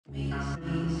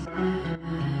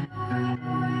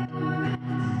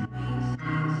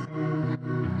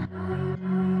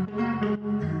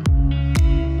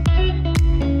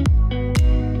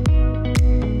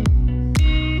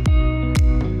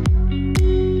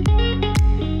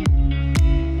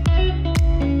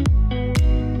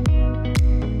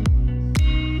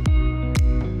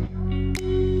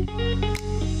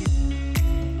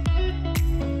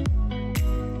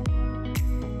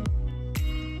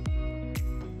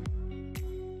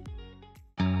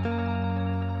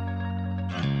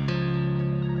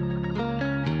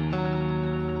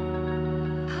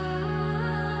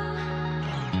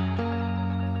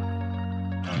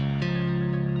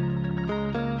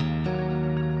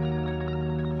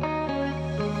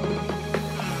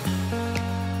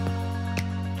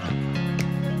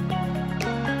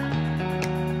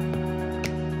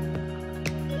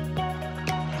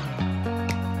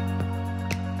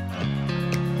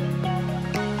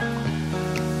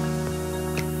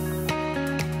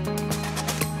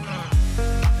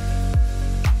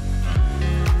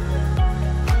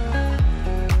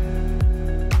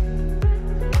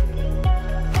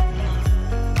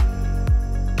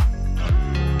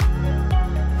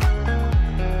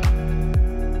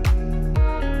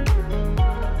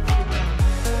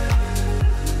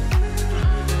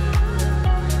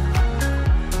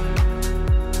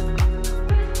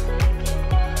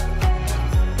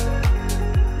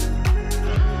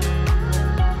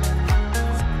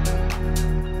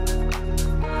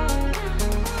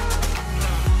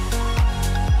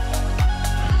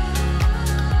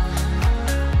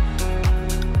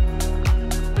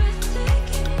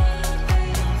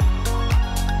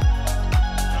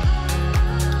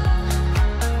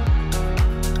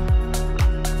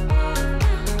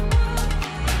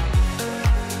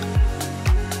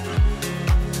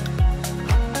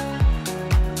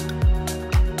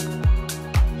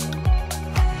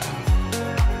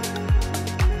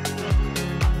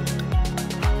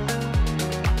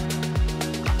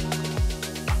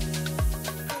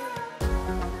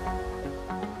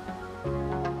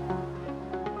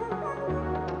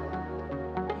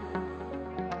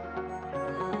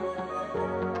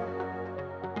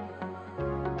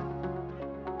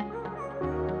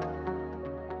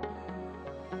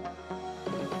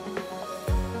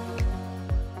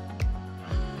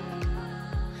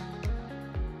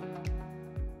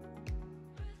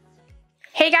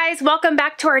Hey guys, welcome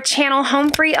back to our channel,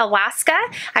 Home Free Alaska.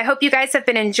 I hope you guys have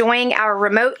been enjoying our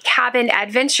remote cabin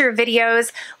adventure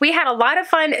videos. We had a lot of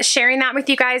fun sharing that with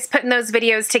you guys, putting those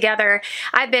videos together.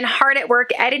 I've been hard at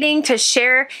work editing to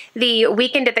share the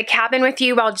weekend at the cabin with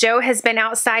you while Joe has been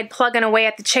outside plugging away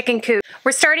at the chicken coop.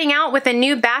 We're starting out with a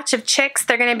new batch of chicks.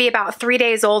 They're gonna be about 3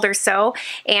 days old or so,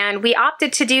 and we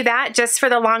opted to do that just for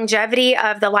the longevity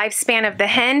of the lifespan of the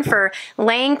hen for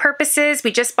laying purposes.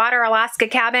 We just bought our Alaska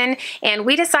cabin, and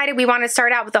we decided we want to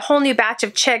start out with a whole new batch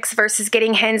of chicks versus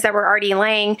getting hens that were already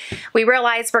laying. We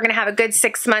realized we're going to have a good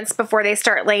 6 months before they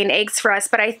start laying eggs for us,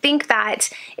 but I think that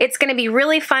it's going to be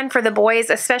really fun for the boys,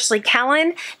 especially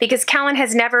Kellen, because Kellen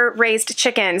has never raised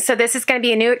chickens. So this is going to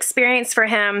be a new experience for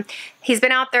him. He's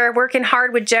been out there working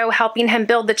hard with Joe, helping him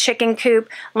build the chicken coop,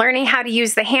 learning how to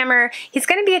use the hammer. He's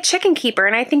going to be a chicken keeper,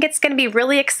 and I think it's going to be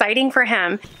really exciting for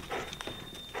him.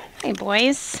 Hey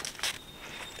boys,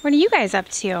 what are you guys up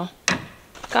to?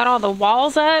 Got all the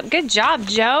walls up. Good job,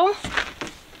 Joe.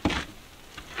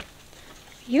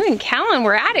 You and Kellen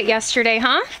were at it yesterday,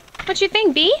 huh? What'd you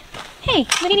think, Bee? Hey,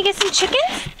 we gonna get some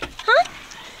chickens? Huh?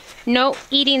 No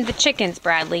eating the chickens,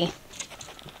 Bradley.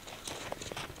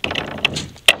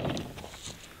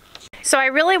 So I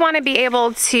really want to be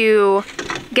able to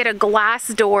get a glass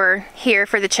door here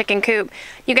for the chicken coop.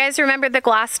 You guys remember the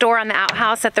glass door on the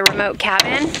outhouse at the remote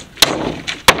cabin?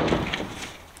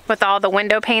 With all the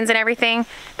window panes and everything,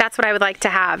 that's what I would like to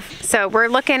have. So we're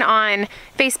looking on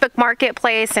Facebook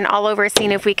Marketplace and all over,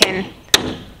 seeing if we can.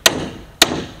 You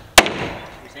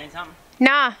saying something?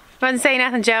 Nah, wasn't saying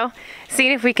nothing, Joe.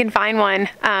 Seeing if we can find one.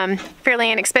 Fairly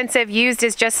inexpensive. Used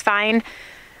is just fine.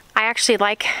 I actually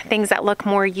like things that look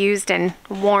more used and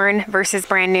worn versus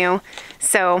brand new.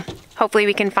 So hopefully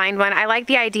we can find one. I like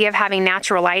the idea of having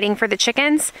natural lighting for the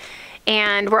chickens.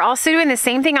 And we're also doing the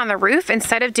same thing on the roof.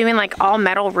 Instead of doing like all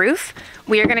metal roof,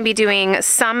 we are going to be doing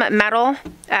some metal,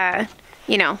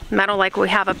 you know, metal like we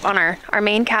have up on our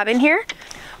main cabin here.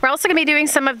 We're also going to be doing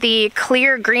some of the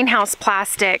clear greenhouse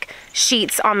plastic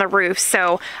sheets on the roof.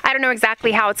 So I don't know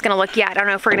exactly how it's going to look yet. I don't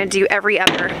know if we're going to do every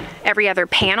other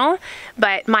panel,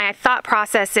 but my thought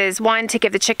process is, one, to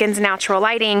give the chickens natural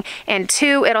lighting, and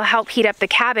two, it'll help heat up the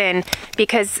cabin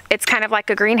because it's kind of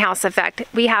like a greenhouse effect.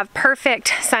 We have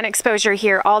perfect sun exposure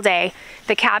here all day.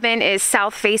 The cabin is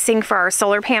south facing for our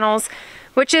solar panels,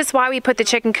 which is why we put the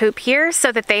chicken coop here,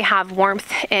 so that they have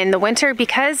warmth in the winter,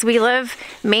 because we live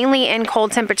mainly in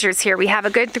cold temperatures here. We have a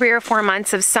good 3 or 4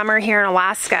 months of summer here in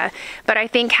Alaska, but I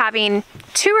think having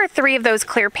 2 or 3 of those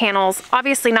clear panels,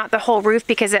 obviously not the whole roof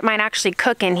because it might actually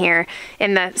cook in here.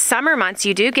 In the summer months,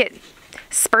 you do get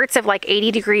spurts of like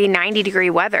 80-degree, 90-degree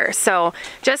weather. So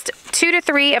just 2 to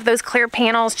 3 of those clear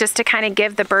panels just to kind of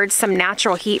give the birds some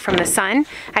natural heat from the sun,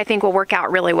 I think will work out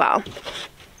really well.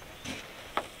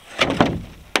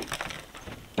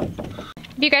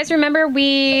 If you guys remember,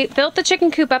 we built the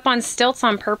chicken coop up on stilts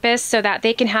on purpose so that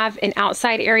they can have an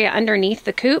outside area underneath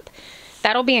the coop.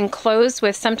 That'll be enclosed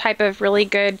with some type of really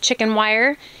good chicken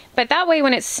wire. But that way,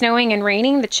 when it's snowing and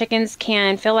raining, the chickens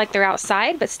can feel like they're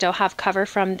outside but still have cover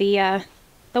from the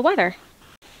weather.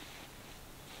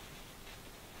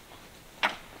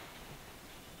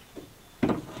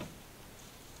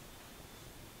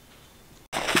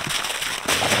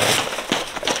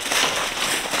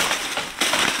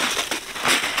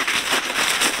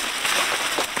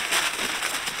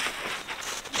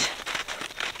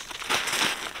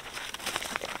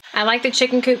 I like the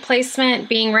chicken coop placement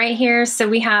being right here, so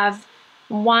we have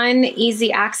one,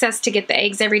 easy access to get the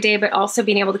eggs every day, but also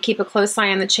being able to keep a close eye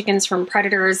on the chickens from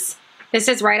predators. This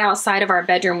is right outside of our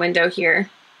bedroom window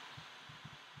here.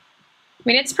 I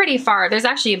mean, it's pretty far. There's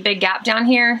actually a big gap down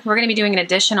here. We're going to be doing an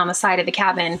addition on the side of the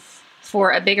cabin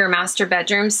for a bigger master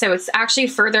bedroom, so it's actually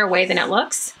further away than it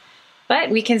looks, but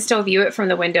we can still view it from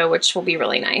the window, which will be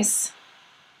really nice.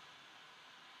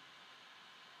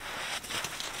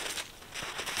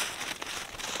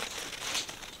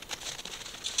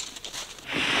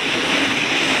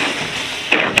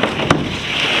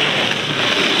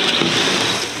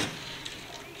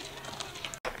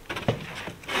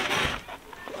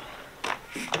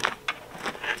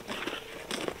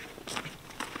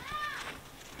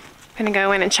 Gonna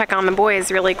go in and check on the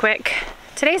boys really quick.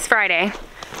 Today's Friday.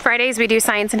 Fridays we do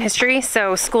science and history,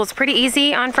 so school's pretty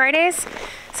easy on Fridays.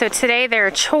 So today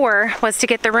their chore was to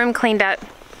get the room cleaned up.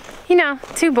 You know,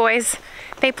 2 boys,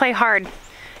 they play hard.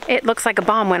 It looks like a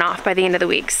bomb went off by the end of the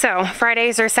week. So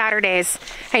Fridays or Saturdays,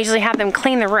 I usually have them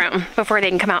clean the room before they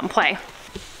can come out and play.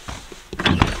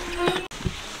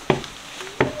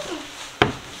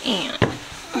 And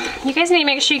you guys need to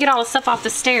make sure you get all the stuff off the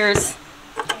stairs.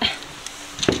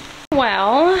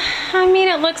 Well, I mean,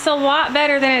 it looks a lot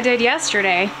better than it did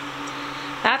yesterday.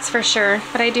 That's for sure.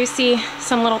 But I do see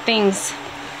some little things.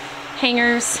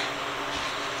 Hangers,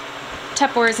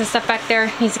 Tupperwares and stuff back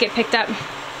there needs to get picked up.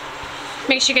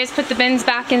 Make sure you guys put the bins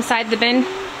back inside the bin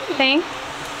thing.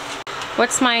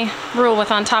 What's my rule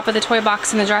with on top of the toy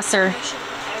box and the dresser?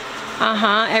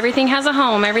 Everything has a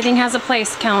home. Everything has a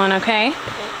place, Kellen, okay?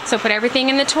 So put everything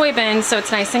in the toy bin so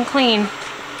it's nice and clean.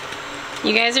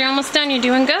 You guys are almost done. You're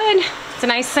doing good. It's a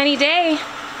nice sunny day.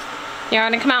 You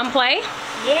want to come out and play?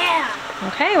 Yeah.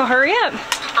 Okay, well hurry up.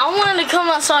 I wanted to come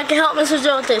out so I can help Mr.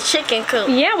 Joe with the chicken coop.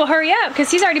 Yeah, well hurry up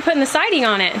because he's already putting the siding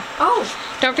on it. Oh.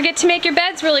 Don't forget to make your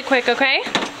beds really quick, okay?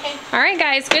 Okay. All right,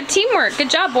 guys. Good teamwork.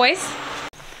 Good job, boys.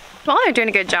 Well, they're doing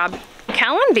a good job.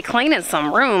 Kellen be cleaning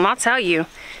some room, I'll tell you.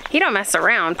 He don't mess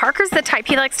around. Parker's the type,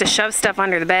 he likes to shove stuff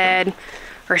under the bed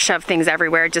or shove things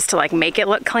everywhere just to like make it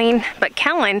look clean. But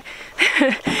Kellen,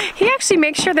 he actually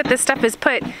makes sure that this stuff is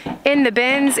put in the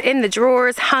bins, in the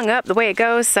drawers, hung up the way it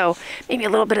goes. So maybe a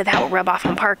little bit of that will rub off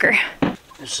on Parker.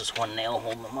 There's just one nail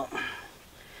holding them up.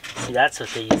 See, that's what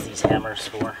they use these hammers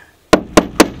for. So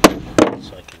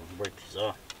I can break these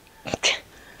off.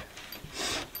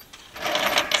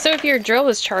 So if your drill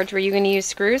was charged, were you going to use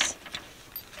screws?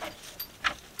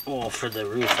 Well, for the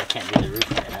roof, I can't do the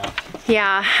roof right now.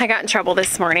 Yeah, I got in trouble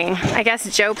this morning. I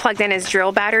guess Joe plugged in his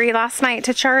drill battery last night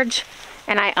to charge,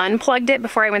 and I unplugged it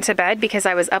before I went to bed because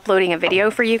I was uploading a video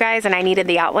for you guys and I needed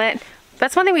the outlet.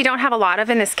 That's one thing we don't have a lot of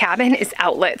in this cabin is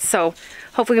outlets, so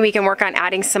hopefully we can work on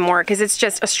adding some more because it's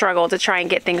just a struggle to try and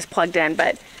get things plugged in.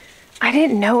 But I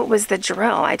didn't know it was the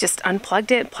drill. I just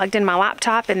unplugged it, plugged in my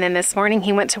laptop, and then this morning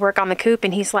he went to work on the coop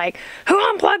and he's like, "Who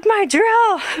unplugged my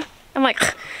drill?" I'm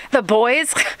like, the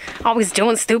boys, always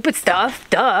doing stupid stuff,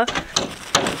 duh.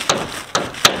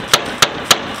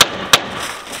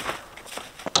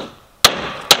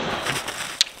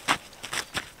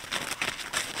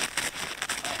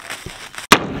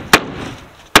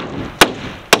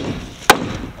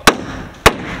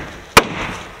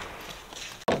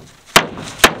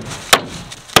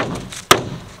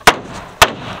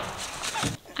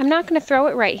 not going to throw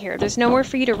it right here. There's nowhere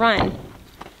for you to run.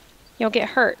 You'll get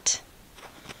hurt.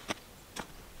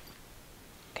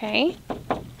 Okay?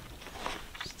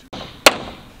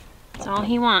 That's all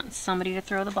he wants, somebody to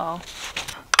throw the ball.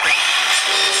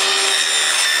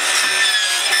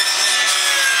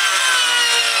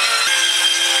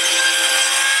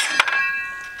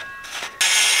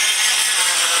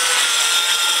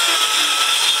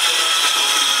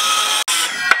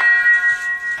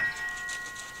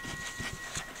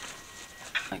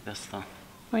 Like this though.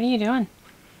 What are you doing?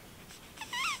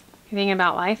 You thinking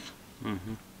about life?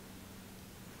 Mm-hmm.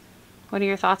 What are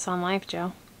your thoughts on life,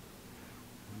 Joe?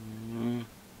 Mm.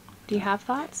 Do you have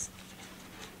thoughts?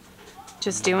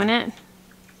 Just doing it?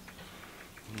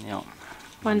 Yep.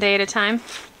 One day at a time?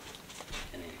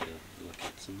 I need to look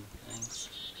at some things.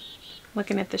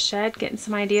 Looking at the shed, getting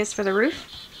some ideas for the roof?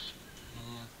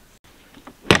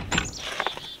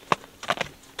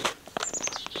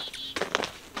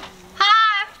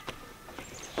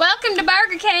 Welcome to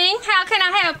Burger King. How can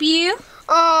I help you?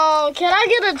 Can I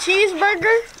get a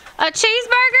cheeseburger A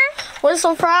cheeseburger? with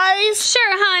some fries?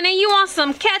 Sure, honey. You want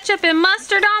some ketchup and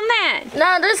mustard on that?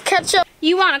 No, this ketchup.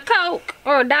 You want a Coke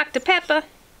or a Dr. Pepper?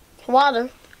 Water.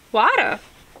 Water?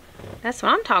 That's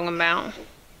what I'm talking about.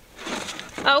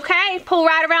 Okay, pull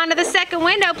right around to the second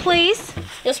window, please.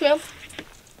 Yes, ma'am.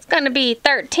 It's gonna be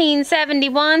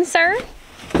 $13.71, sir.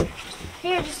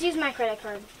 Here, just use my credit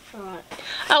card. Alright.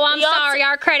 Oh, I'm Do y'all sorry.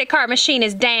 Our credit card machine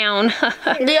is down.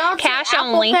 Do y'all Cash take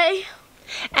Apple only. Pay?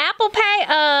 Apple Pay,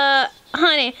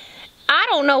 honey, I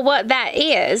don't know what that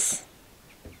is.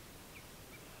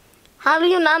 How do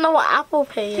you not know what Apple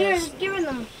Pay Here, is? just give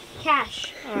them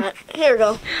cash. Alright, here we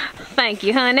go. Thank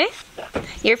you, honey.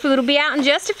 Your food will be out in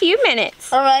just a few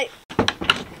minutes. Alright.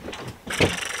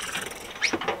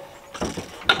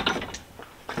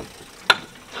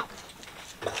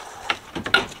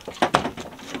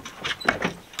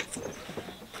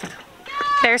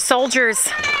 They're soldiers,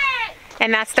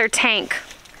 and that's their tank.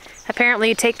 Apparently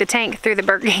you take the tank through the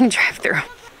Burger King drive-thru.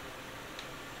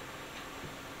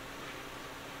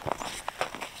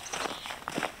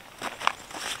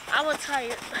 I was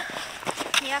tired.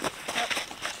 Yeah.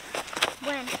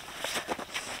 When?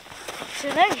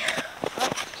 Today.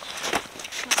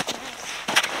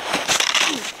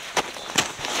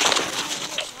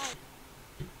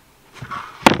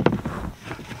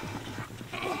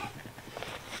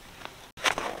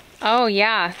 Oh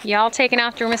yeah, y'all taking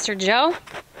after Mr. Joe?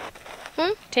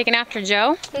 Taking after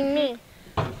Joe? Me.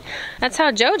 That's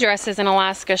how Joe dresses in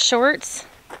Alaska. Shorts,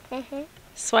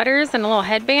 sweaters, and a little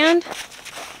headband.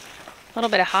 A little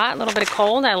bit of hot, a little bit of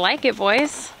cold. I like it,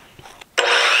 boys.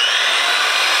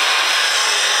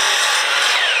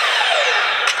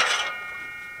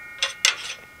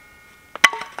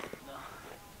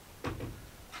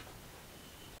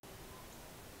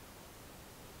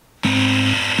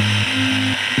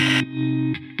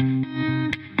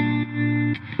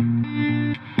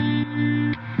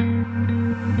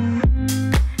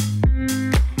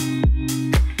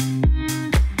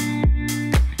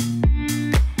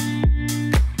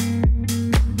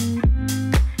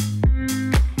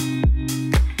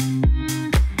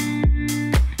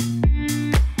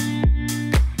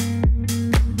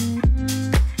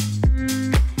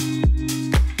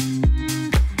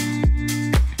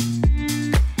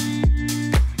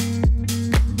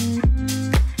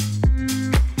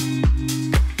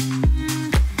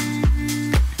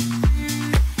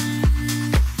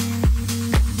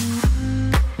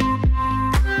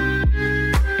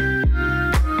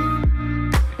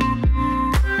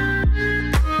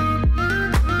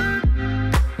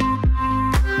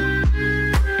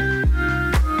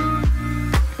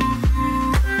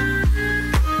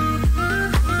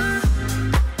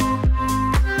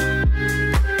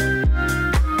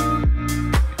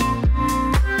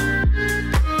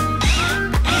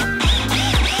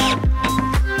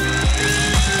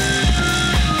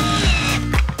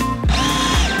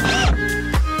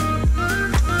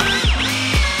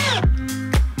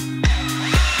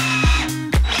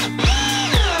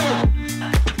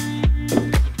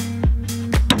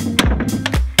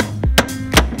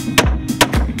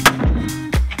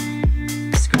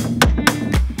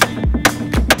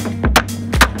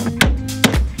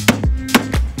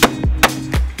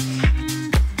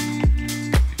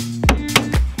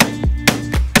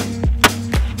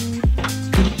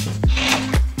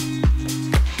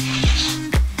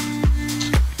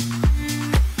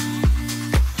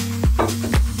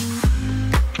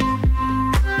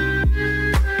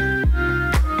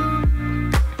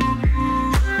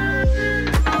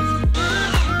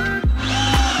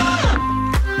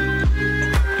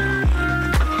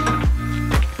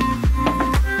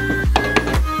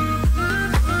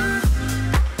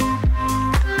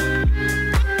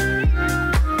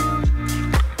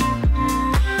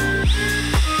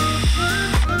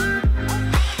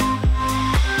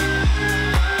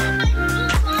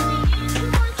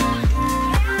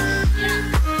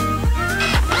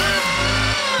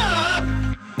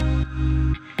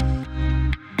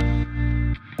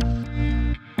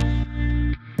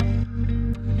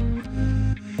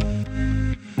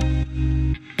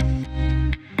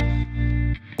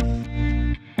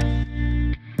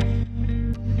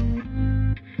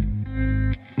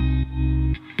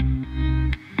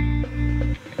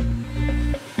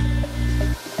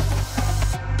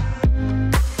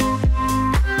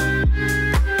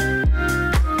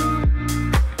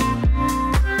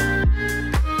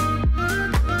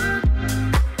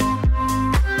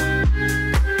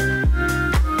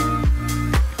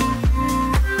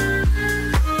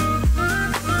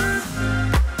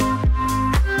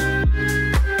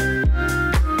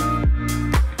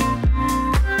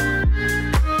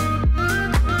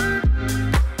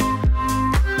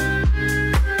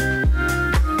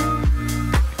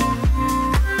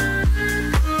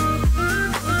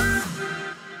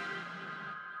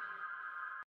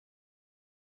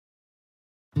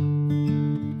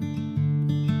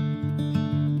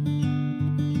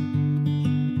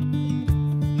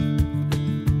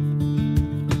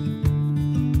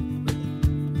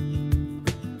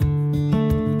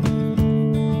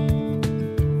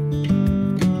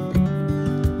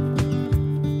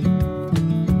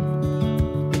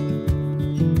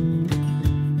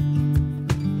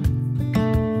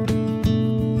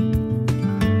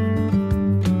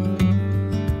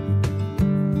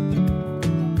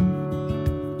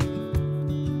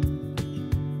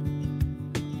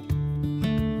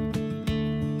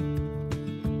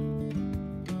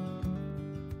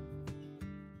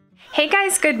 Hey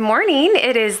guys, good morning.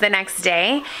 It is the next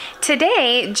day.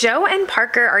 Today, Joe and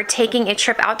Parker are taking a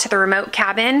trip out to the remote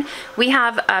cabin. We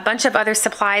have a bunch of other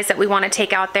supplies that we want to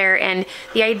take out there, and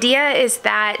the idea is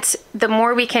that the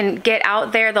more we can get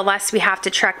out there, the less we have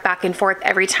to trek back and forth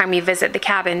every time we visit the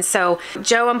cabin. So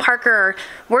Joe and Parker are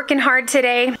working hard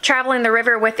today, traveling the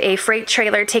river with a freight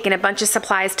trailer, taking a bunch of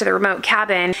supplies to the remote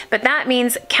cabin. But that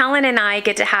means Kellen and I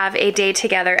get to have a day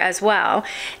together as well.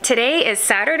 Today is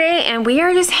Saturday, and we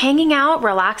are just hanging out,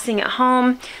 relaxing at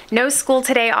home. No school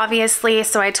today, obviously,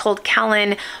 so I told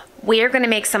Kellen we are going to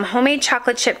make some homemade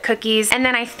chocolate chip cookies, and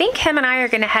then I think him and I are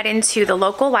going to head into the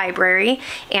local library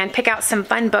and pick out some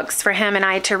fun books for him and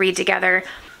I to read together.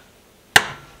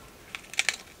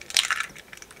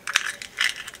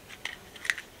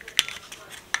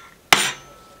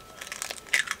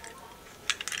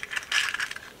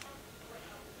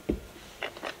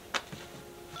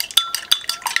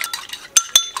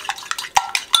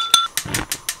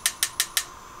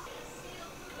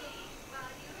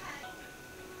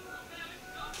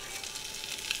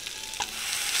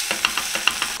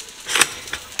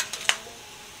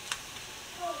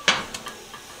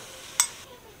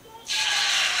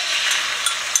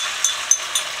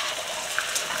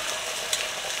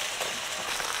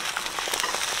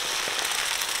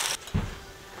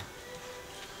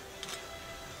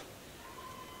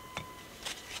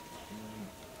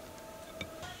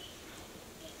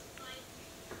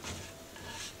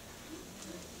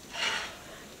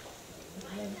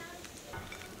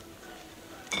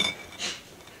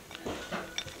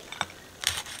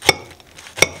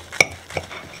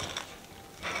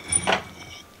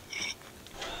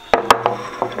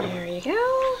 There you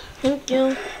go. Thank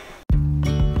you.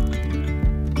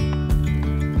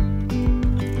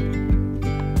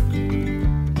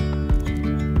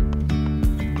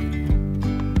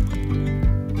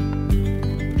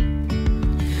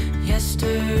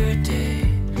 Yesterday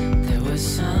there was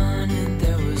sun and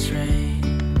there was rain.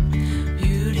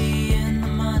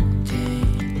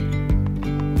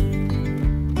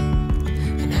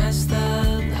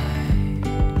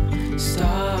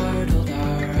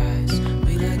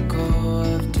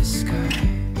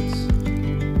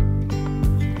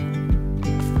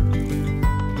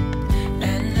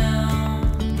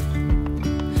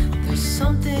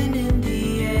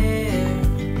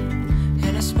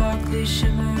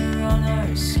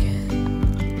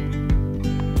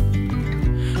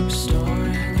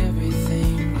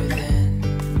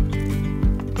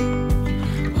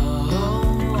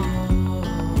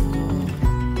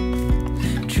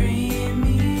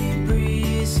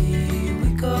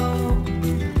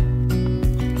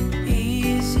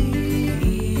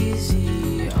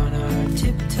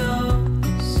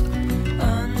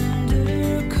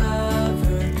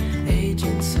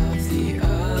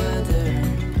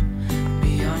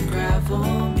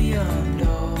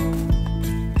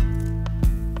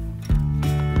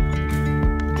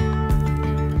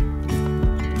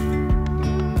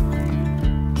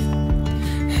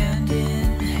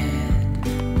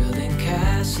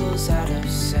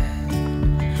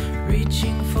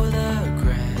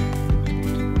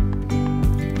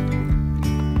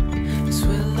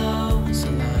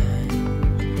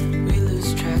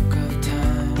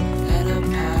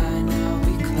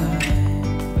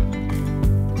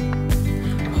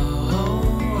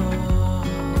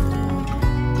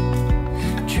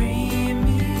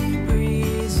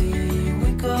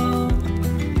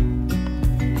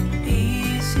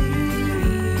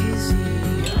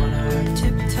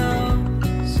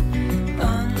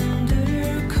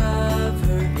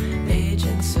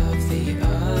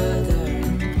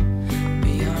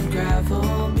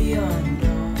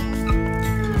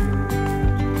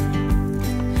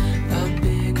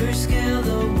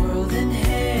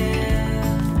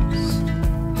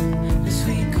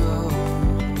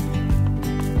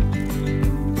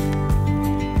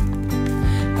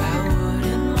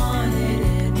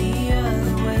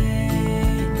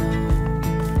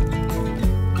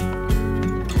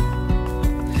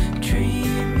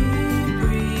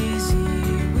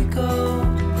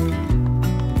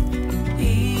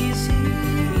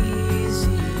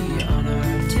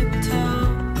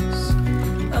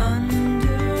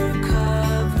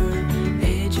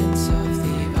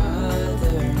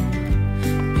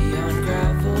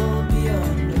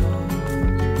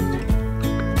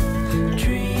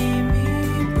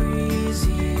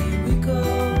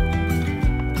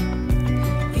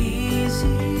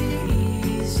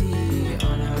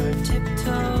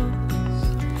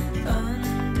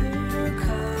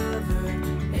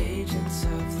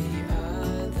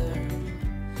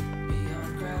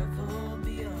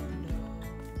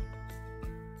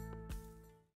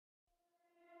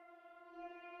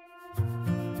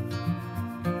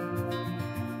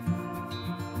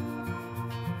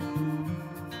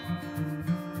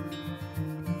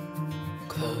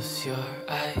 close your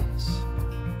eyes.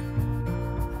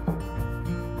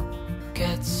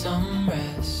 Get some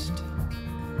rest.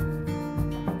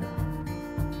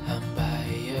 I'm by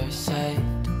your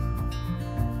side.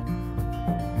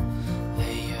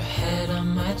 Lay your head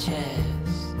on my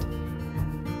chest.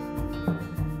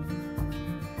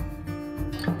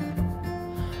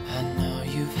 I know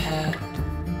you've had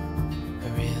a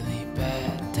really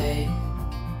bad day.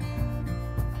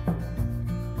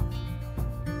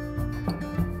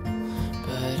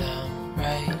 But I'm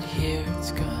right here,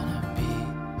 it's gonna be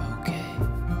okay.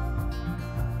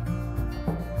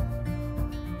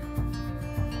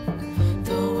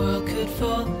 The world could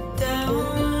fall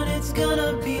down, it's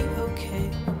gonna be okay.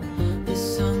 The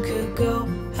sun could go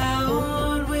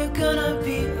out, we're gonna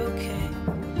be okay.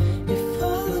 If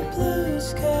all the blue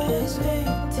skies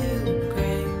fade to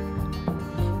gray,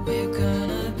 we're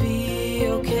gonna be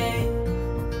okay.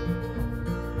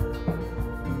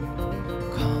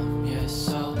 Calm your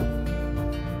soul.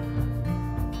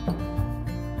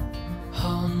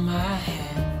 Hold my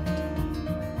hand.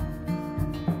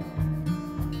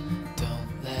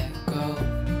 Don't let go.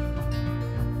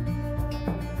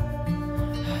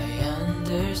 I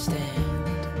understand.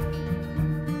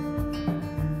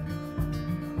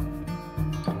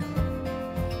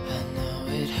 I know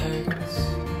it hurts.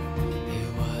 It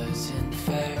wasn't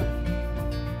fair.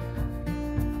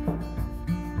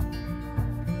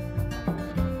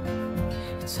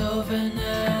 It's over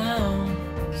now,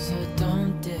 so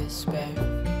don't despair.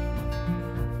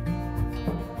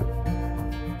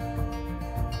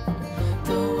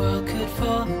 The world could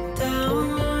fall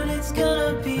down, it's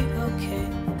gonna be okay.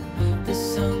 The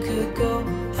sun could go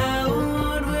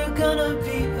out, we're gonna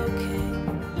be okay.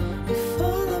 If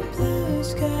all the blue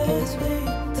skies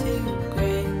fade to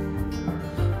gray,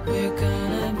 we're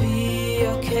gonna be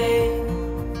okay.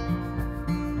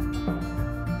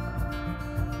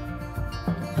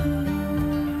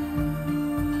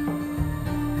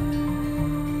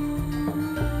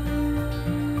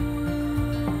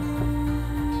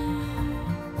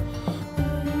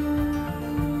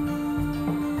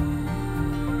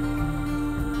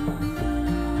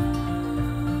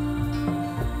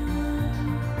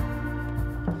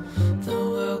 The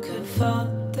world could fall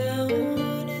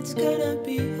down, it's gonna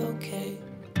be okay.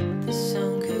 The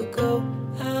sun could go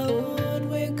out,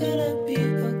 we're gonna be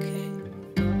okay.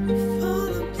 If all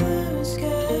the blue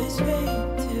skies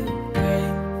fade to gray,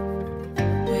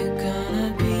 we're gonna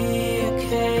be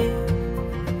okay.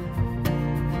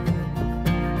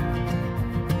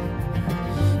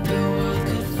 The world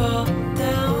could fall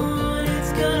down,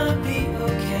 it's gonna be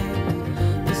okay.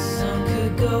 The sun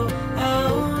could go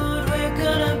out, we're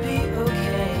gonna be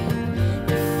okay.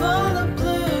 If all the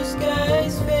blue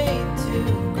skies fade to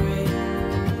gray,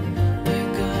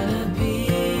 we're gonna be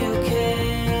okay.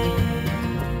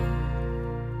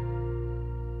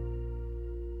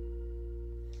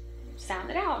 Sound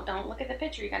it out. Don't look at the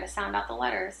picture. You got to sound out the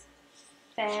letters.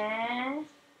 Fen.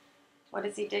 What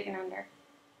is he digging under?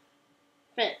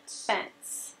 Fence.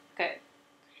 Fence. Good.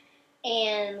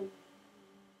 And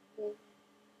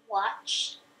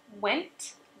watched.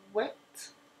 Went.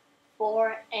 Went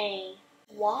for a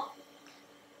walk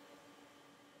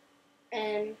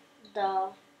in the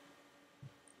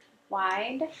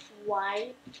Wide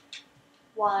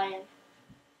wide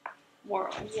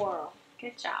world. world.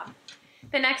 Good job.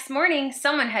 The next morning,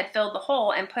 someone had filled the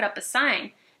hole and put up a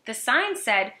sign. The sign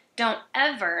said, "Don't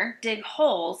ever dig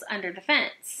holes under the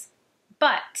fence."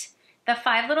 But the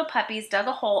 5 little puppies dug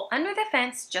a hole under the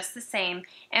fence just the same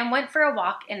and went for a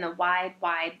walk in the wide,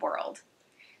 wide world.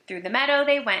 Through the meadow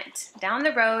they went, down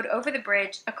the road, over the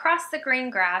bridge, across the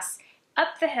green grass,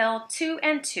 up the hill, 2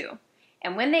 and 2.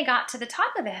 And when they got to the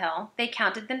top of the hill, they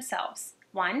counted themselves.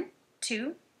 1,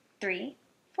 2, 3,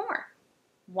 4.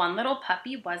 One little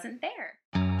puppy wasn't there.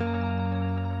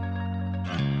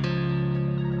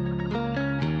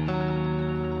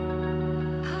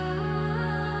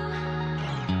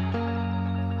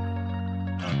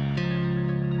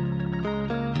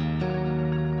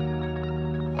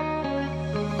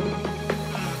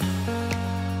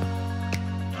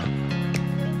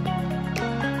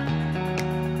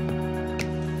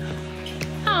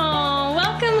 Oh,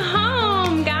 welcome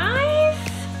home, guys.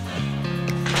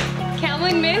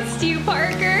 Kelvin missed you,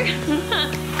 Parker.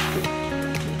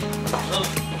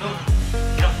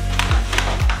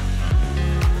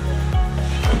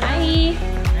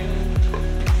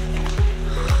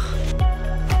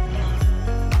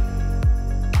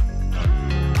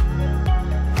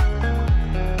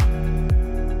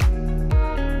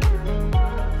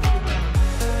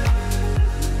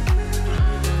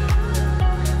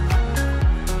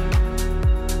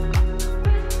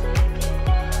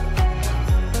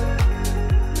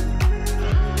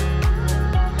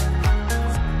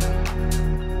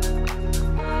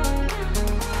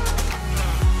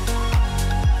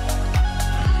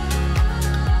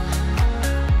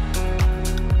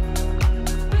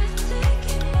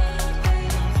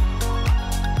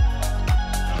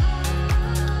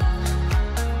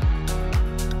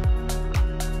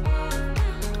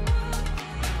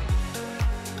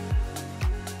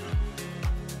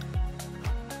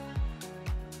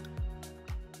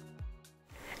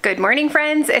 Good morning,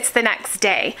 friends. It's the next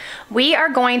day. We are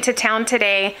going to town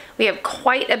today. We have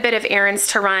quite a bit of errands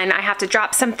to run. I have to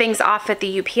drop some things off at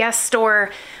the UPS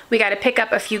store. We got to pick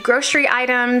up a few grocery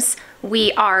items.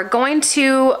 We are going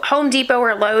to Home Depot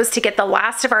or Lowe's to get the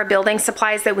last of our building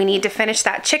supplies that we need to finish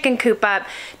that chicken coop up,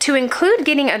 to include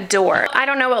getting a door. I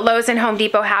don't know what Lowe's and Home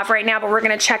Depot have right now, but we're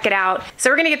gonna check it out. So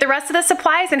we're gonna get the rest of the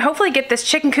supplies and hopefully get this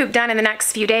chicken coop done in the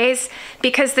next few days,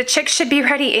 because the chicks should be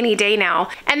ready any day now.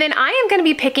 And then I am gonna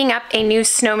be picking up a new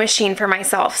snow machine for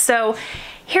myself. So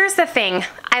here's the thing.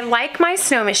 I like my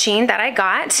snow machine that I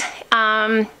got.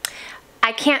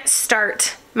 I can't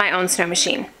start my own snow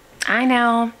machine. I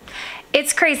know.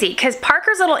 It's crazy because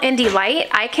Parker's little Indy Light,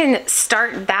 I can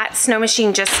start that snow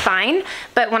machine just fine,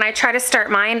 but when I try to start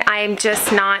mine, I'm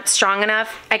just not strong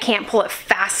enough. I can't pull it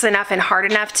fast enough and hard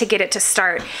enough to get it to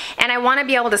start. And I want to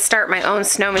be able to start my own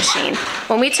snow machine.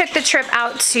 When we took the trip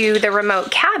out to the remote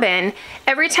cabin,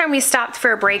 every time we stopped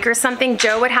for a break or something,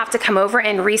 Joe would have to come over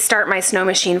and restart my snow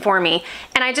machine for me.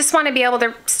 And I just want to be able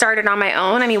to start it on my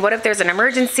own. I mean, what if there's an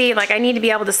emergency? Like, I need to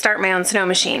be able to start my own snow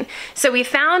machine. So we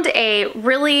found a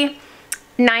really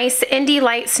nice Indy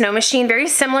Light snow machine, very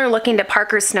similar looking to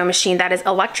Parker's snow machine, that is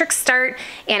electric start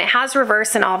and it has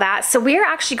reverse and all that. So we're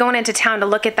actually going into town to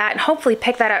look at that and hopefully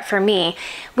pick that up for me.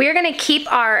 We're going to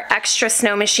keep our extra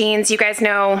snow machines. You guys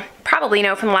know, probably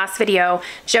know from the last video,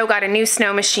 Joe got a new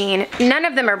snow machine. None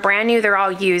of them are brand new, they're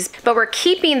all used, but we're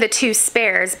keeping the 2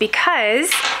 spares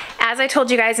because, as I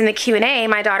told you guys in the Q&A,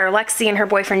 my daughter Lexi and her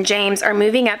boyfriend James are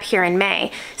moving up here in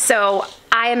May. So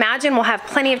I imagine we'll have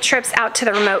plenty of trips out to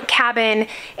the remote cabin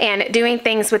and doing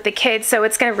things with the kids, so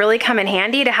it's gonna really come in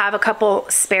handy to have a couple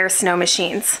spare snow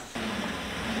machines.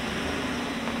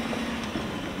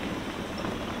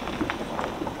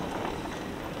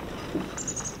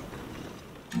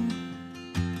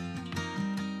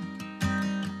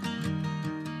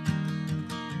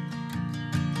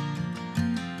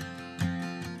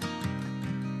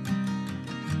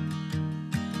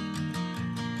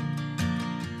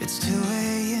 It's 2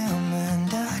 a.m.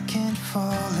 and I can't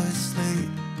fall asleep,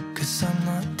 'cause I'm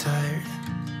not tired.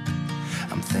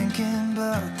 I'm thinking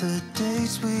about the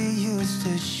days we used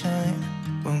to shine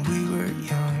when we were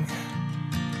young.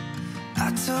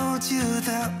 I told you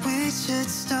that we should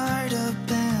start a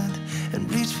band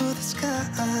and reach for the sky.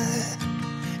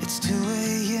 It's 2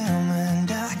 a.m.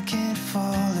 and I can't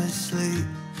fall asleep,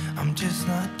 I'm just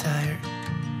not tired.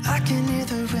 I can hear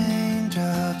the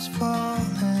raindrops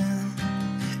falling.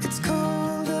 It's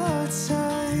cold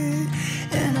outside,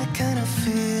 and I kinda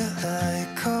feel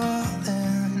like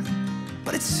calling,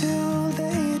 but it's too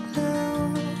late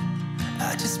now.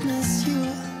 I just miss you.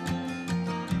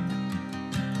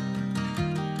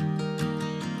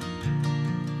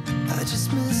 I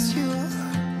just miss you.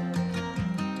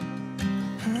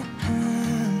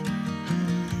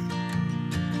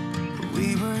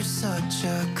 We were such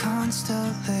a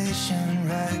constellation,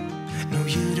 right? No,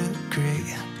 you'd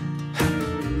agree.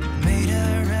 Made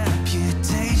a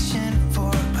reputation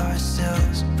for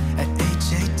ourselves at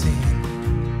age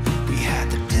 18. We had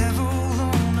the devil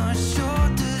on our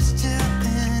shoulders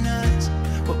telling us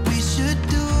what we should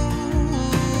do.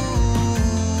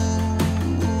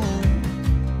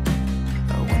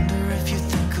 I wonder if you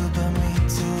think about me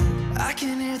too. I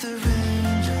can hear the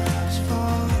raindrops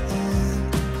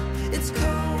falling. It's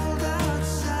cold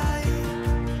outside,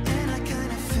 and I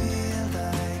kinda feel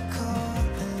like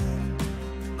calling,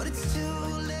 but it's too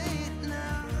late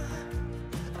now.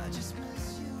 I just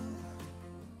miss you.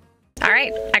 All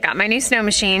right, I got my new snow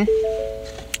machine.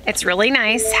 It's really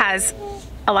nice, has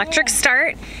electric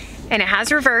start, and it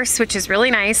has reverse, which is really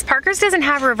nice. Parker's doesn't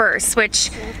have reverse, which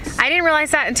I didn't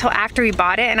realize that until after we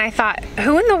bought it, and I thought,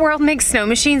 who in the world makes snow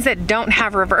machines that don't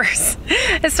have reverse?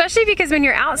 Especially because when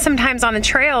you're out sometimes on the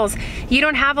trails, you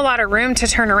don't have a lot of room to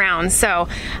turn around. So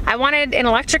I wanted an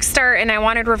electric start and I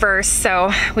wanted reverse,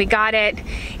 so we got it,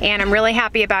 and I'm really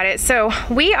happy about it. So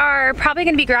we are probably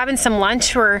gonna be grabbing some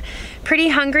lunch. We're pretty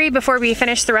hungry before we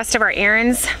finish the rest of our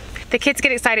errands. The kids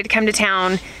get excited to come to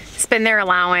town, spend their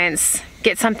allowance,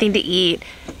 get something to eat.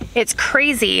 It's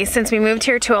crazy. Since we moved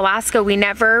here to Alaska, we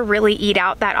never really eat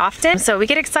out that often. So we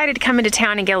get excited to come into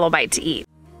town and get a little bite to eat.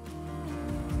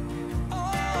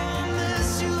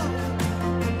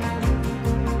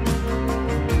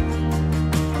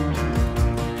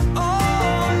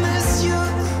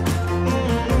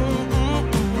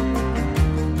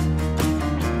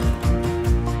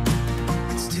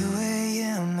 It's 2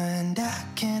 a.m. and I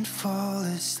can't fall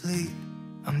asleep,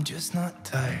 I'm just not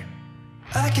tired.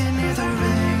 I can hear the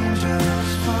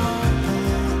raindrops falling.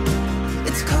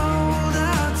 It's cold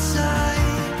outside,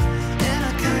 and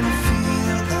I kinda feel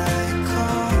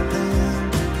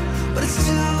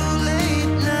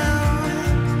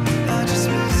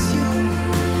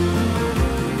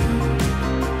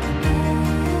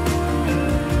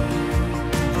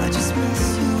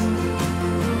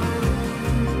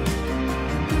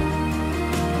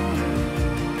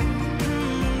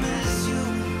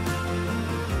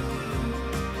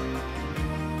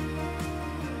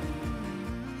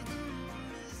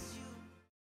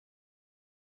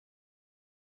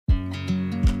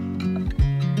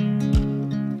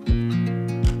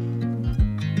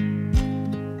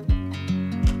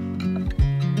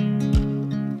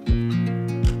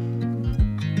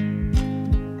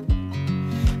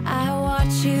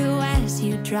as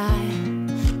you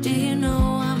drive. Do you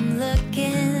know I'm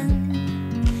looking,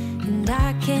 and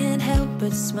I can't help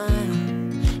but smile?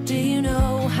 Do you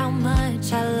know how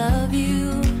much I love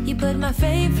you? You put my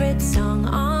favorite song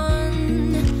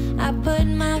on, I put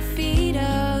my feet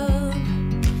up,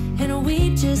 and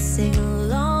we just sing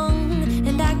along.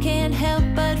 And I can't help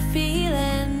but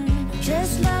feeling,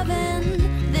 just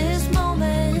loving this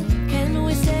moment. Can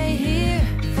we stay here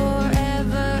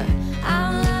forever?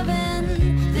 I'm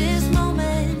loving this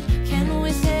moment. Can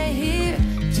we stay here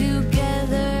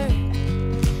together?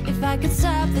 If I could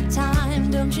stop the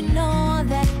time, don't you know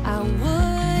that I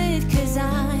would? 'Cause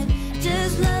I'm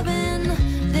just loving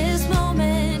this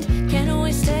moment. Can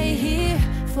we stay here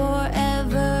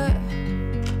forever?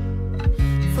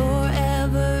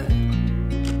 Forever.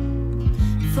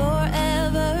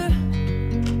 Forever.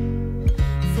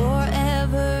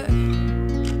 Forever.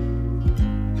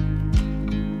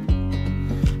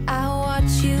 I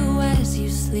watch you as you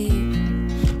sleep.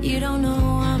 You don't know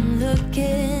I'm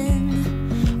looking.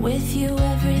 With you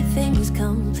everything's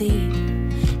complete.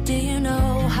 Do you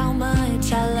know how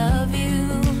much I love you?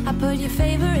 I put your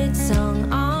favorite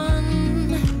song on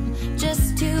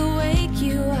just to wake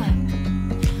you up.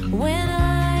 When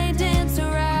I dance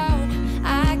around,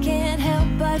 I can't help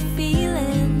but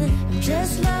feeling, I'm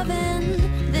just loving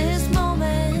this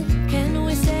moment. Can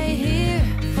we stay here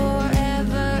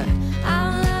forever?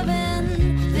 I'm loving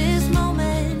this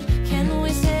moment. Can we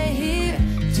stay here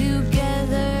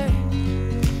together?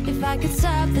 If I could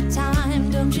stop the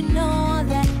time, don't you know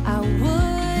that I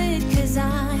would? 'Cause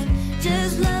I'm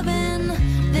just loving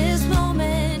this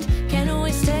moment. Can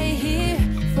we stay here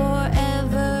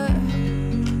forever?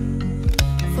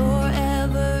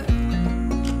 Forever.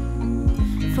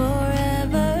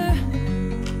 Forever.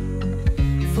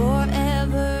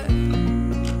 Forever.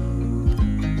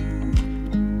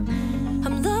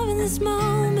 I'm loving this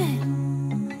moment.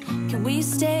 Can we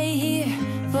stay here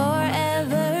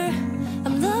forever?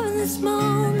 I'm loving this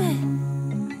moment.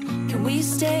 Can we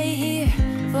stay here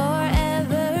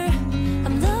forever?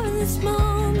 I'm loving this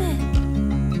moment.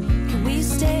 Can we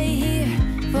stay here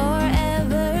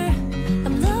forever?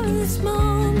 I'm loving this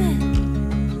moment.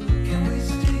 Can we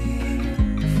stay here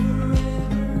forever?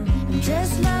 I'm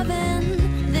just loving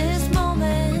this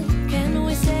moment. Can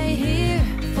we stay here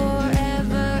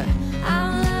forever?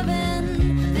 I'm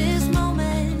loving this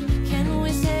moment. Can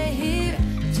we stay here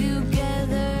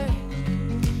together?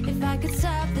 If I could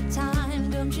stop the time,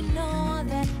 don't you know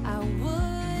that I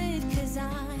would? 'Cause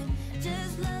I'm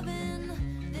just loving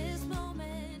this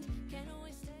moment. Can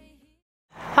we stay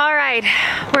here? All right,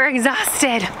 we're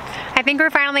exhausted. I think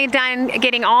we're finally done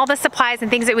getting all the supplies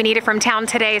and things that we needed from town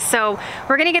today. So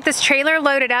we're gonna get this trailer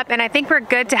loaded up and I think we're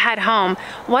good to head home.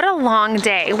 What a long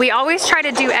day. We always try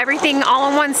to do everything all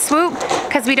in one swoop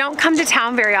because we don't come to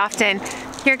town very often.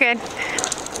 You're good.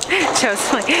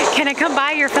 Joe's like, can I come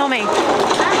by? You're filming.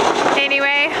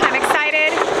 Anyway, I'm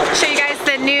excited. Show you guys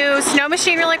the new snow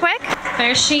machine really quick.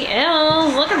 There she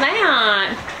is. Look at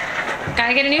that.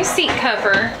 Gotta get a new seat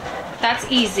cover. That's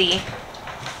easy.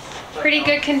 Pretty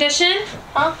good condition.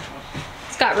 Huh?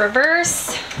 It's got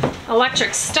reverse,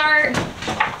 electric start.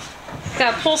 It's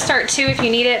got a pull start too if you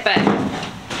need it, but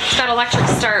it's got electric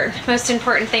start. Most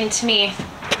important thing to me.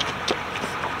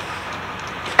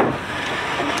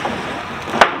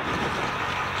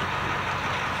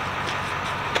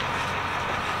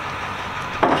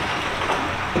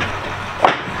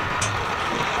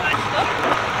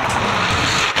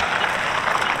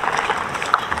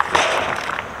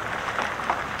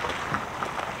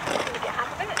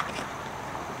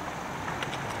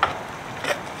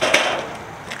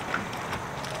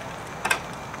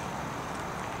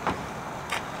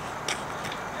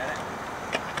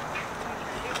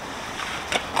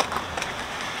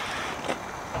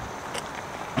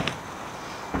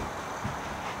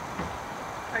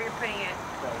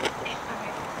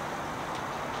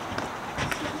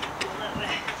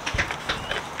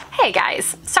 Hey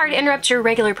guys, sorry to interrupt your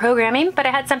regular programming, but I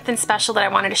had something special that I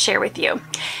wanted to share with you.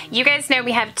 You guys know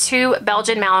we have two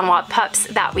Belgian Malinois pups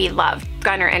that we love,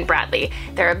 Gunner and Bradley.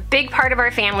 They're a big part of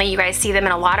our family. You guys see them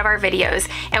in a lot of our videos,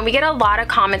 and we get a lot of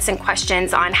comments and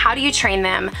questions on how do you train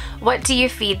them, what do you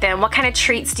feed them, what kind of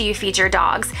treats do you feed your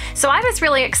dogs. So I was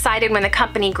really excited when the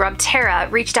company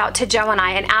GRUBTERRA reached out to Joe and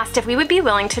I and asked if we would be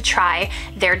willing to try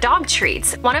their dog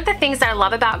treats. One of the things that I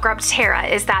love about GRUBTERRA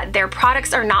is that their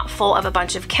products are not full of a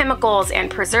bunch of chemicals and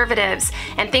preservatives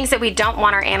and things that we don't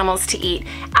want our animals to eat.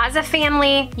 As a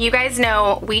family, you guys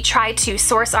know we try to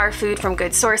source our food from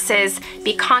good sources.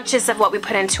 be conscious of what we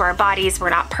put into our bodies. We're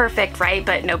not perfect, right?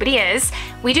 But nobody is.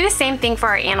 We do the same thing for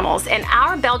our animals. And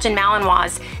our Belgian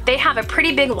Malinois, they have a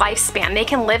pretty big lifespan. They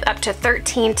can live up to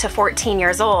 13 to 14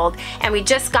 years old. And we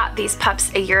just got these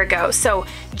pups a year ago. So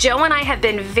Joe and I have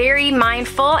been very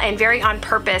mindful and very on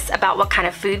purpose about what kind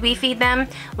of food we feed them,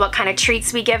 what kind of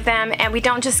treats we give them, and we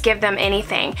don't just give them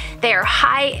anything. They are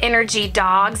high energy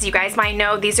dogs. You guys might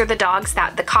know these are the dogs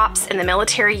that the cops and the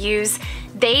military use.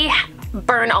 They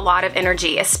burn a lot of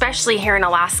energy, especially here in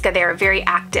Alaska. They are very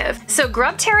active. So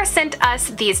GRUBTERRA sent us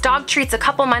these dog treats a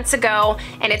couple months ago,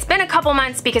 and it's been a couple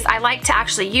months because I like to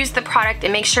actually use the product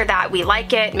and make sure that we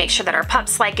like it, make sure that our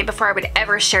pups like it before I would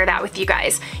ever share that with you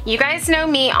guys. You guys know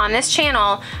me on this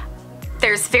channel.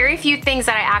 There's very few things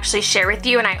that I actually share with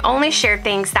you, and I only share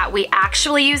things that we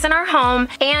actually use in our home,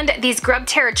 and these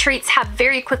GRUBTERRA treats have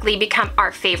very quickly become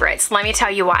our favorites. Let me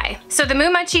tell you why. So the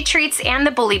Moo Munchie treats and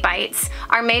the Bully Bites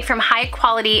are made from high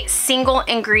quality single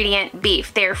ingredient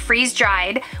beef. They are freeze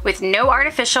dried with no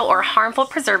artificial or harmful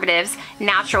preservatives,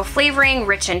 natural flavoring,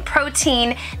 rich in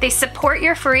protein. They support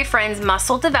your furry friend's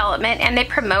muscle development, and they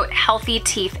promote healthy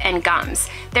teeth and gums.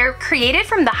 They're created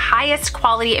from the highest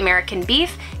quality American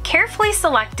beef, carefully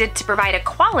selected to provide a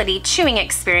quality chewing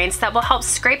experience that will help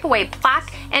scrape away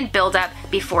plaque and buildup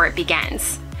before it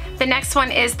begins. The next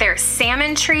one is their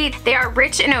salmon treat. They are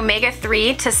rich in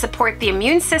omega-3 to support the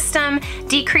immune system,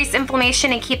 decrease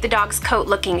inflammation, and keep the dog's coat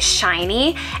looking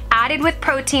shiny. Added with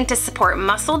protein to support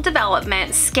muscle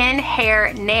development, skin,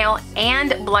 hair, nail,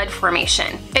 and blood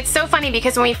formation. It's so funny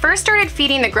because when we first started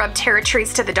feeding the GRUBTERRA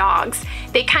treats to the dogs,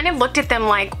 they kind of looked at them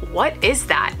like, what is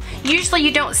that? Usually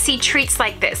you don't see treats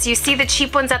like this. You see the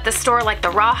cheap ones at the store like the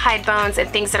rawhide bones and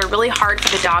things that are really hard for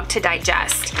the dog to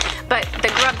digest. But the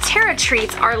GRUBTERRA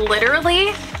treats are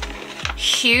literally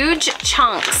huge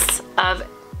chunks of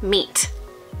meat.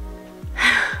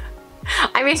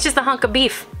 I mean, it's just a hunk of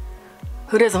beef.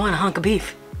 Who doesn't want a hunk of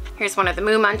beef? Here's one of the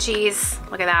Moo Munchies.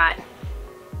 Look at that.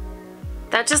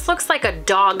 That just looks like a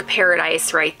dog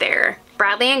paradise right there.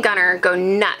 Bradley and Gunner go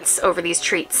nuts over these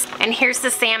treats. And here's the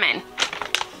salmon.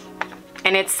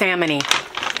 And it's salmon-y.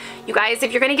 You guys,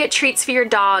 if you're gonna get treats for your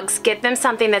dogs, get them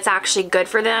something that's actually good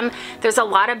for them. There's a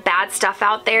lot of bad stuff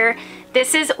out there.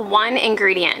 This is one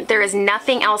ingredient. There is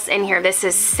nothing else in here. This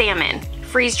is salmon,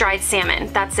 freeze-dried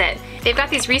salmon, that's it. They've got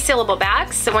these resealable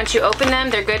bags, so once you open them,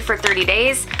 they're good for 30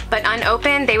 days, but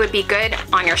unopened, they would be good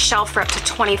on your shelf for up to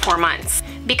 24 months.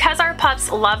 Because our pups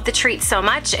love the treats so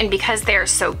much and because they are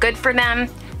so good for them,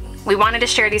 we wanted to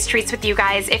share these treats with you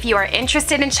guys. If you are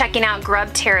interested in checking out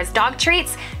GRUBTERRA's dog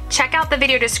treats, check out the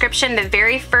video description. The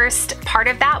very first part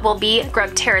of that will be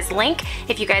GRUBTERRA's link.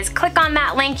 If you guys click on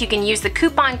that link, you can use the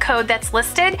coupon code that's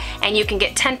listed and you can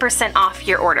get 10% off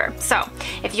your order. So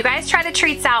if you guys try the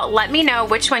treats out, let me know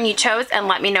which one you chose and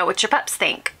let me know what your pups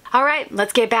think. All right,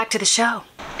 let's get back to the show.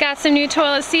 Got some new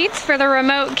toilet seats for the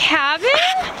remote cabin.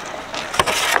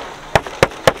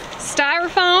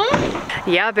 Styrofoam.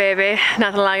 Yeah, baby,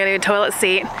 nothing like a new toilet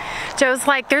seat. Joe's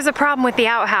like, there's a problem with the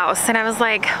outhouse. And I was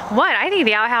like, what? I think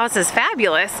the outhouse is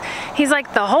fabulous. He's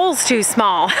like, the hole's too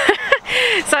small.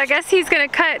 So I guess he's gonna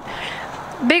cut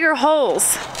bigger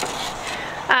holes.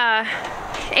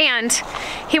 And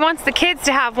he wants the kids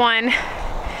to have one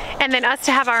and then us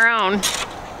to have our own.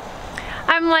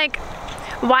 I'm like,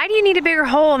 why do you need a bigger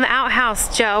hole in the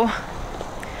outhouse, Joe?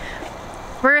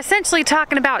 We're essentially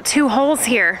talking about two holes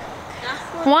here.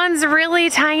 One's really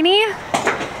tiny,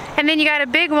 and then you got a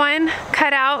big one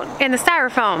cut out in the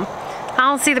styrofoam. I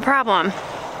don't see the problem,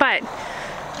 but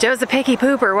Joe's a picky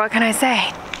pooper, what can I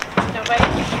say? Nobody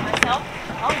can myself.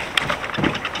 Oh,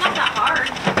 not that hard.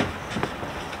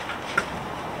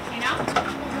 You know?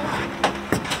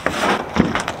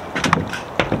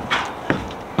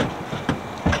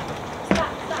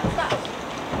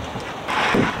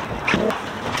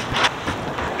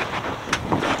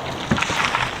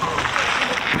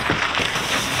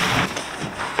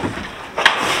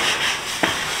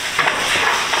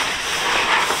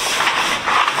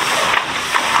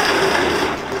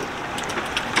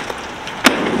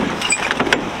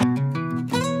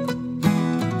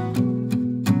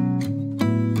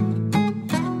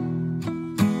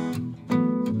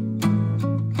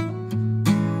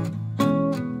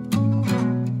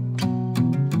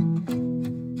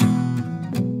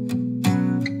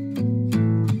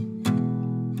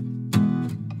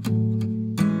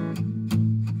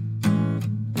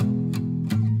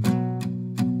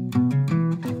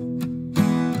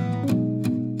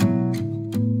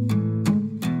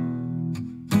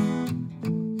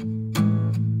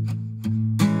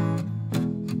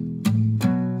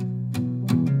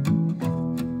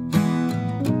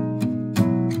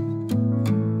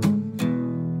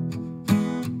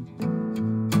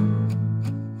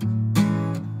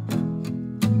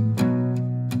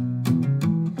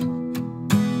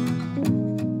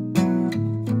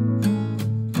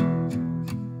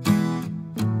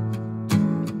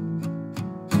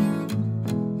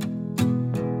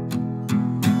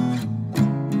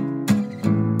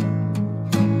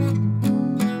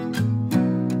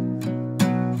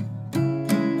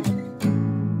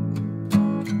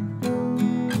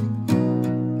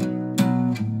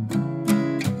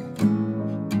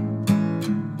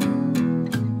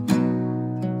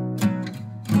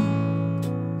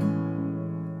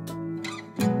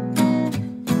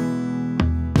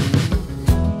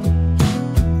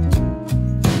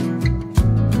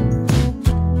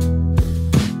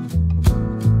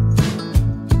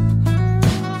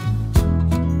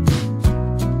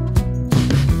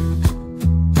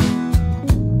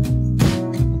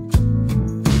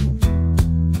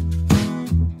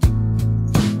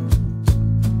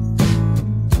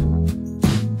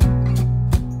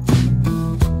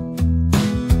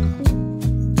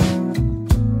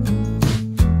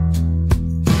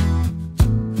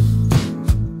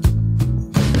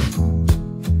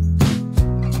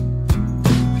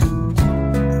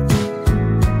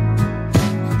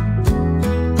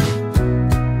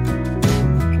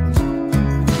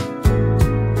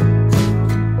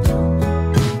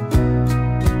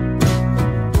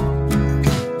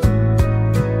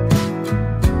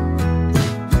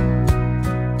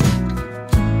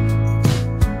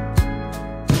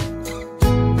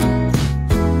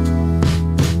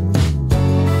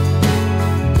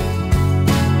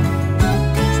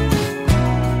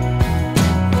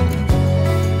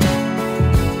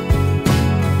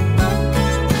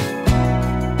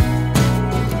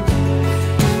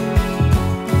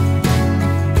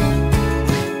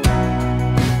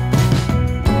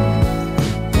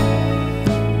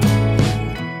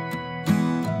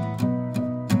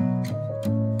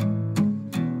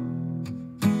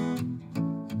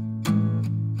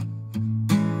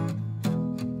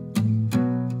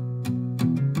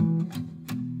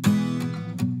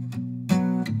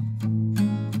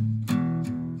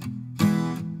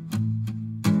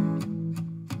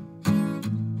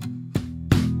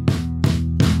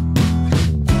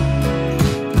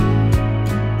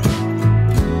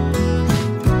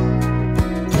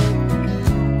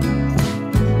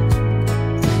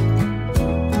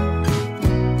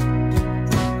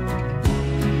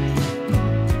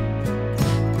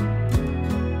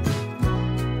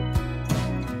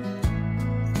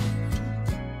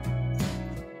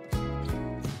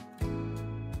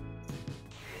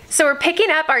 So we're picking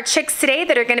up our chicks today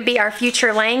that are going to be our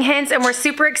future laying hens, and we're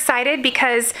super excited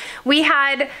because we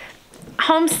had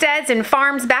homesteads and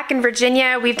farms back in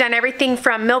Virginia. We've done everything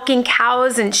from milking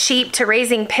cows and sheep to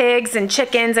raising pigs and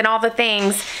chickens and all the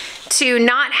things, to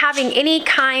not having any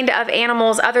kind of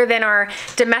animals other than our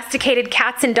domesticated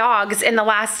cats and dogs in the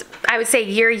last, I would say,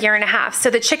 year and a half. So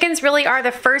the chickens really are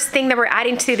the first thing that we're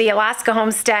adding to the Alaska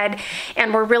homestead,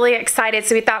 and we're really excited.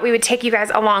 So we thought we would take you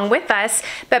guys along with us.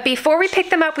 But before we pick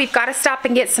them up, we've got to stop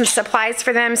and get some supplies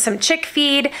for them, some chick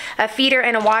feed, a feeder,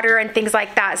 and a water, and things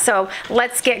like that. So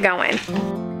let's get going.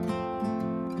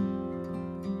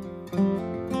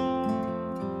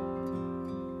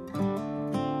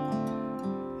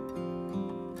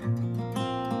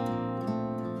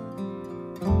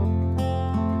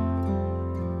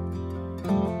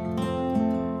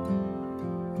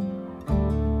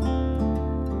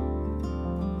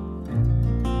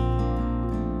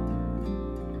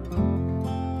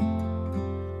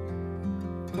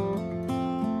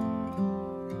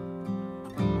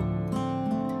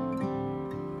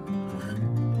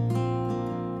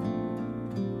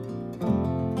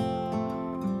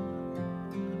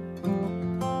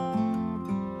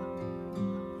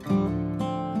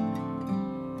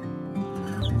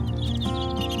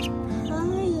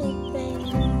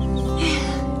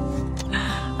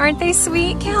 Aren't they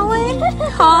sweet, Kellen?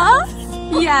 Huh?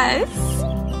 Yes.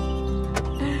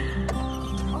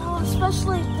 Oh,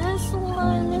 especially this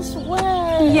one, this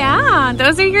way. Yeah,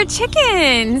 those are your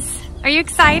chickens. Are you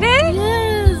excited?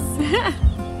 Yes.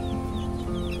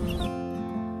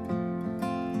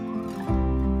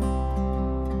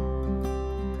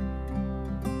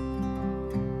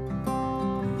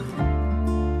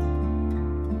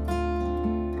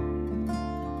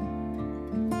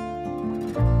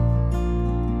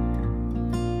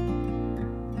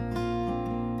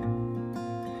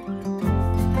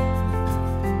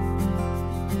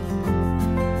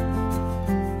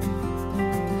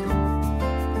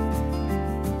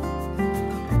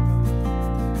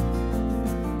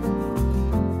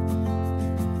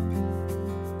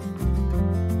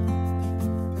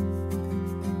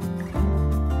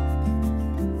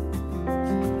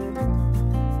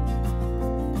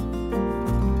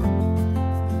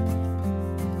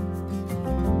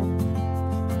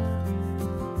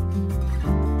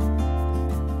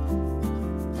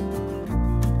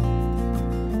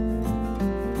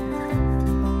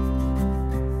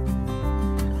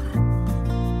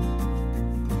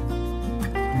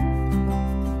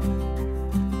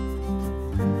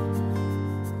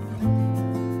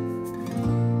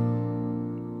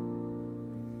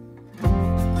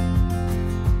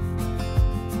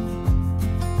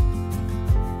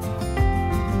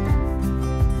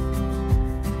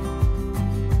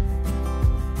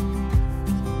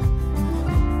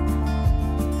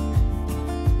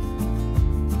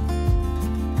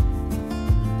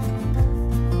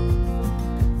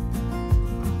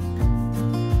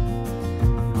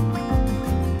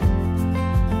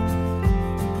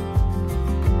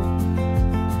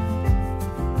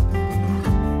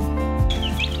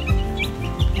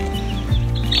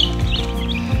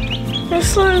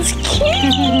 This one's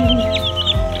cute.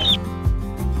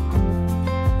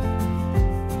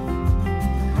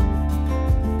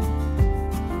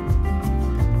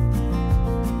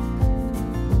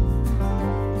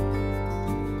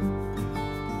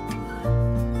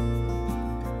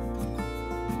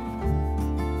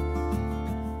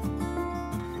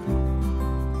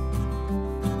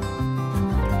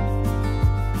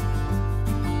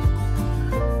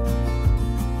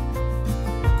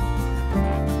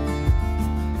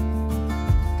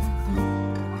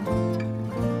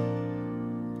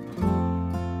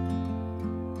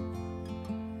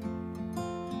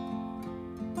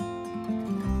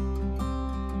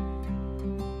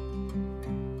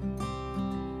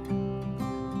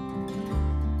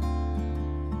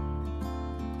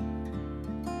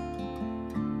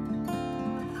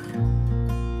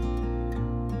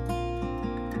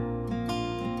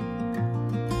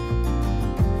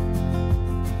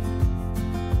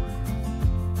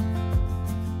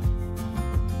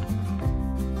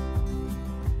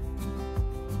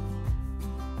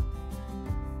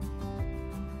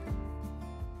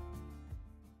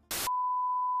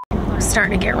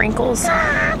 Starting to get wrinkles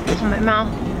on my mouth.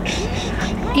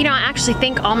 You know, I actually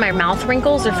think all my mouth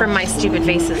wrinkles are from my stupid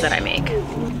faces that I make.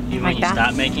 Even Like when you that?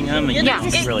 stop making them, and Yeah.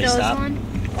 you really stop.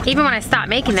 Even when I stop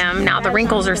making them, now the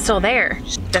wrinkles are still there.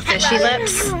 The fishy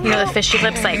lips, you know, the fishy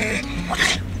lips, like,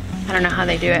 I don't know how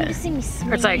they do it.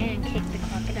 Or it's like,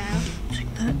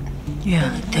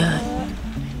 yeah, like that.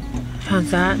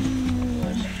 How's that?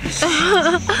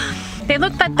 They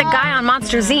look like the guy on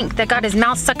Monsters Inc. that got his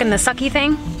mouth stuck in the sucky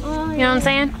thing. Oh, You know what I'm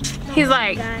saying? He's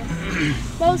like,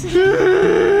 What was his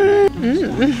name?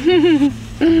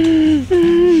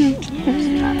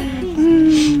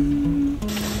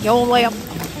 your lip.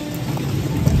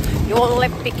 Your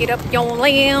lip, pick it up, your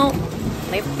lip.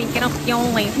 Lip, pick it up, your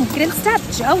lip. Get in step,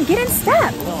 Joe. Get in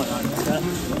step.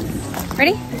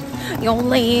 Ready? Your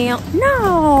lip.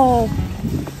 No.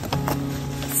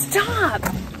 Stop.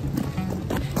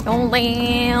 Your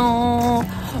lip.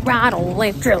 Right on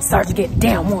left, drill sergeant, get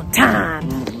down one time.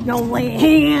 Your lip.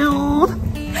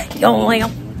 Your lip.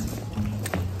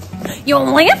 Your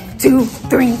lip. 2,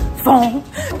 3, 4.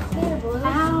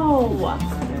 Ow.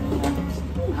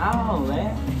 Ow,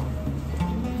 man.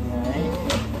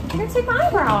 You're gonna take my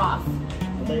eyebrow off.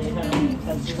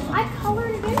 I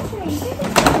colored it in today. You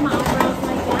didn't take my eyebrows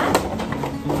like that.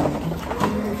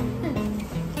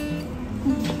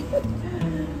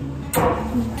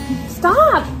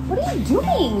 Stop! What are you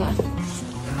doing?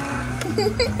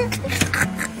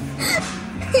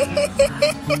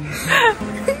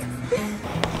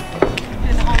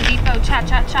 In the Home Depot,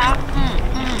 cha-cha-cha.